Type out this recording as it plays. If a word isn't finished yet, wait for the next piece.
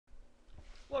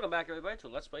Welcome back, everybody, to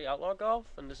Let's Play Outlaw Golf.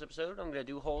 In this episode, I'm going to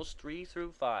do holes 3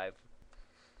 through 5,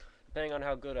 depending on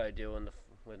how good I do in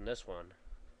this one.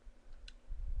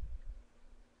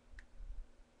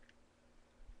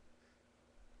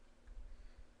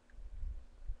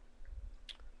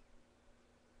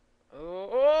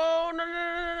 Oh, no, no,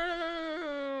 no, no,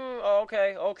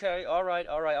 no. Okay, all right,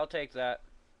 I'll take that.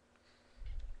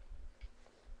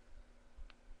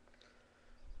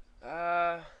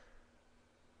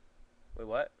 Wait,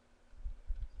 what?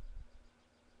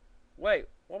 Wait,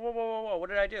 whoa, what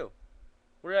did I do?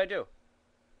 What did I do?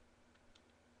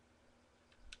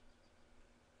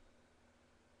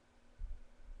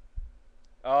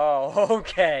 Oh,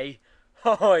 okay.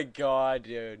 Oh my god,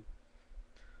 dude.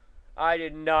 I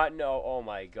did not know. Oh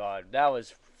my god, that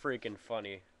was freaking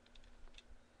funny.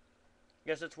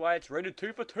 Guess that's why it's rated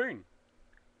T for teen.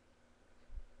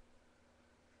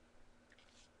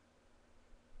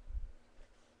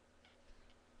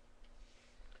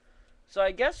 So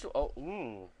I guess. Oh,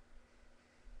 ooh.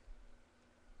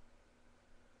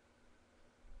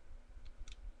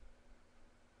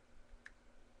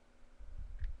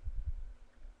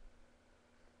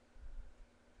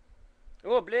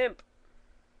 Ooh, a blimp.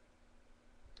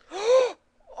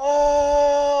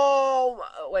 Oh!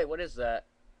 Wait, what is that?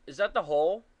 Is that the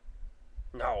hole?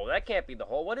 No, that can't be the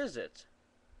hole. What is it?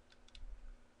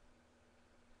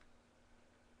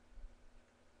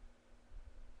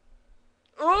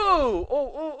 Ooh!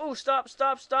 Oh, stop,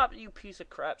 you piece of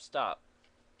crap, stop.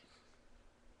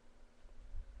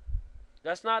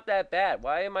 That's not that bad.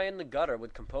 Why am I in the gutter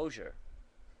with composure?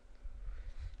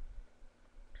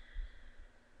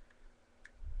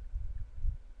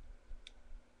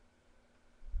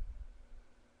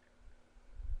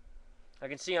 I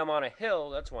can see I'm on a hill.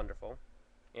 That's wonderful.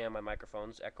 And my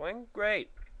microphone's echoing.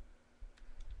 Great.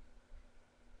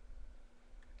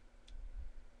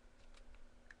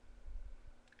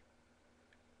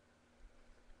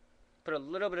 Put a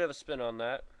little bit of a spin on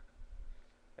that.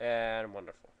 And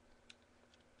wonderful.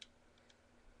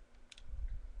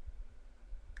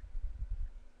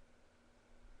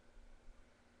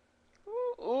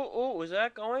 Ooh, is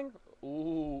that going?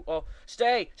 Ooh, oh,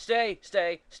 stay.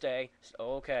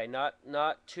 Okay, not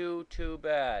too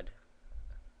bad.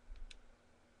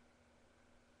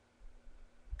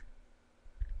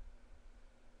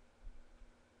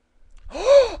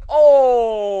 Oh,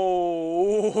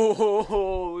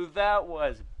 that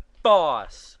was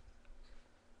boss.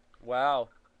 Wow.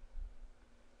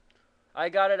 I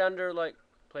got it under, like,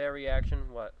 player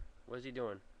reaction. What? What is he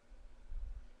doing?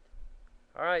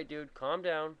 Alright, dude, calm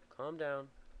down. Calm down.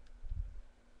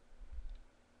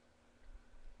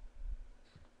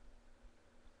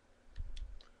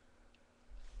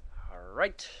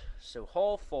 Alright, so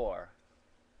hole 4.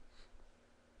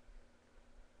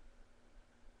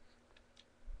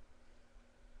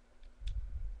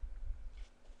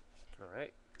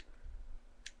 Alright.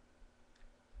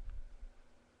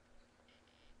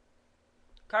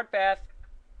 Cart path.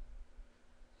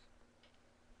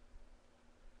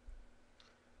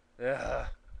 Ugh.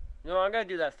 No, I'm gonna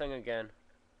do that thing again.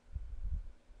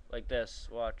 Like this.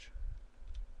 Watch.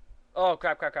 Oh,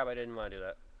 crap. I didn't want to do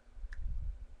that.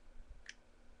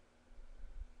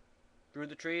 Through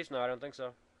the trees? No, I don't think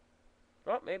so.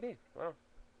 Oh, maybe. Wow.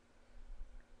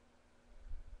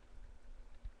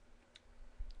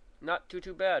 Not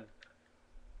too bad.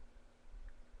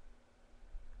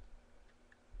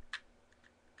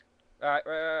 Alright,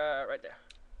 right there.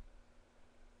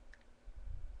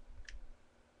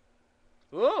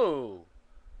 Ooh!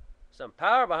 Some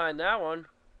power behind that one.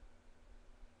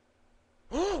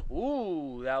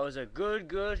 Ooh, that was a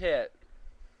good hit.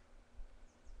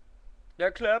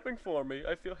 They're clapping for me.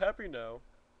 I feel happy now.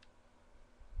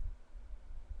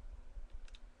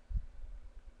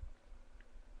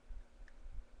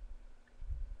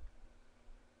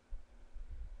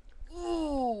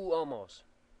 Ooh, almost.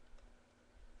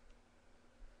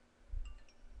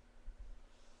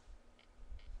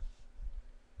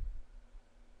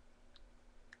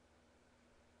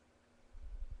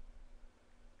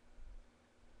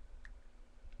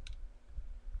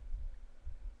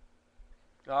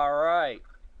 Alright.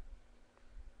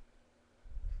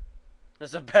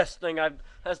 That's the best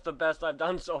I've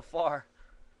done so far.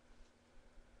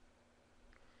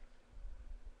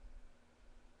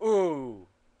 Ooh.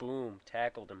 Boom.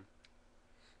 Tackled him.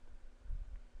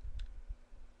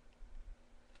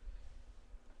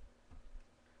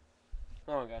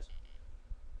 Hold on, guys.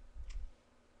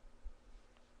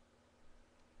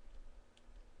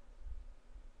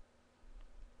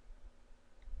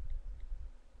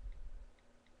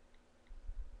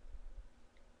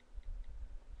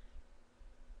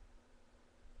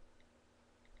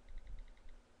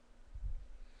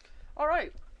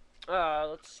 Alright.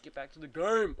 Let's get back to the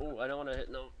game. Oh, I don't want to hit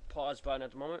no pause button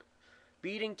at the moment.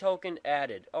 Beating token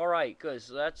added. Alright, good.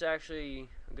 So that's actually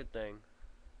a good thing.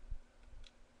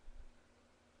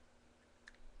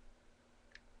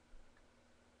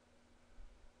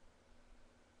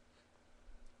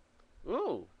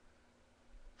 Ooh.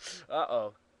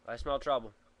 Uh-oh. I smell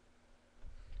trouble.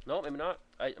 No, maybe not.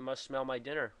 I must smell my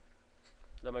dinner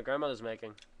that my grandmother's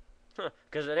making.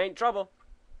 Because it ain't trouble.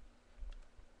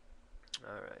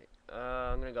 Alright.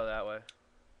 I'm going to go that way.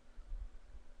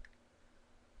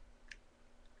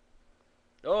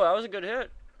 Oh, that was a good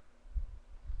hit.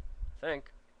 I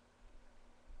think.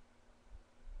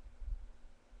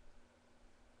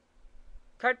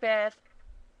 Cart path.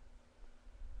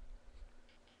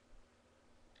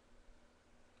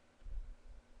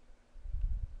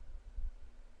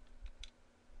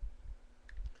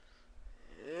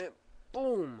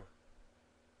 Boom.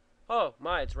 Oh,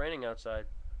 my, it's raining outside.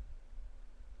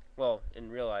 Well, in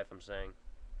real life, I'm saying.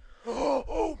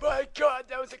 Oh my god,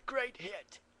 that was a great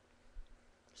hit.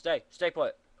 Stay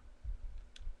put.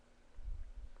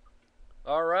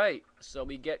 Alright, so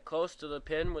we get close to the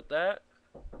pin with that.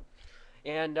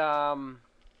 And,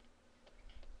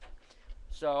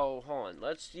 so, hold on.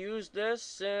 Let's use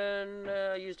this and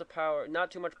use the power.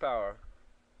 Not too much power.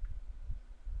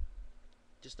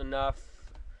 Just enough.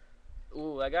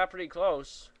 Ooh, I got pretty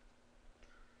close.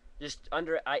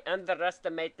 I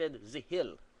underestimated the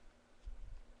hill.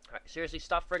 Alright, seriously,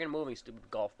 stop friggin' moving, stupid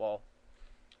golf ball.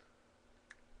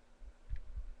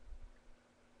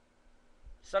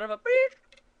 Son of a bitch!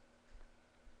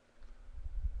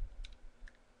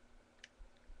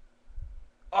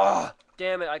 Oh,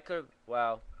 damn it, I could've.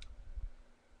 Wow.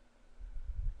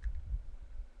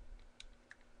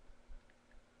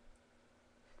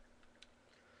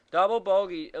 Double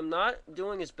bogey. I'm not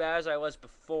doing as bad as I was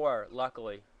before,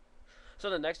 luckily. So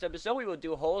the next episode, we will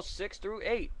do holes 6 through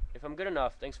 8, if I'm good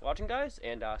enough. Thanks for watching, guys,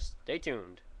 and stay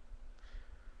tuned.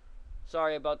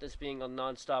 Sorry about this being a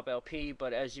non-stop LP,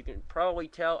 but as you can probably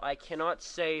tell, I cannot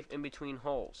save in between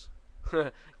holes.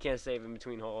 Can't save in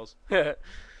between holes.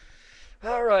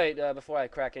 Alright, before I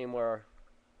crack any more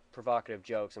provocative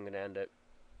jokes, I'm going to end it.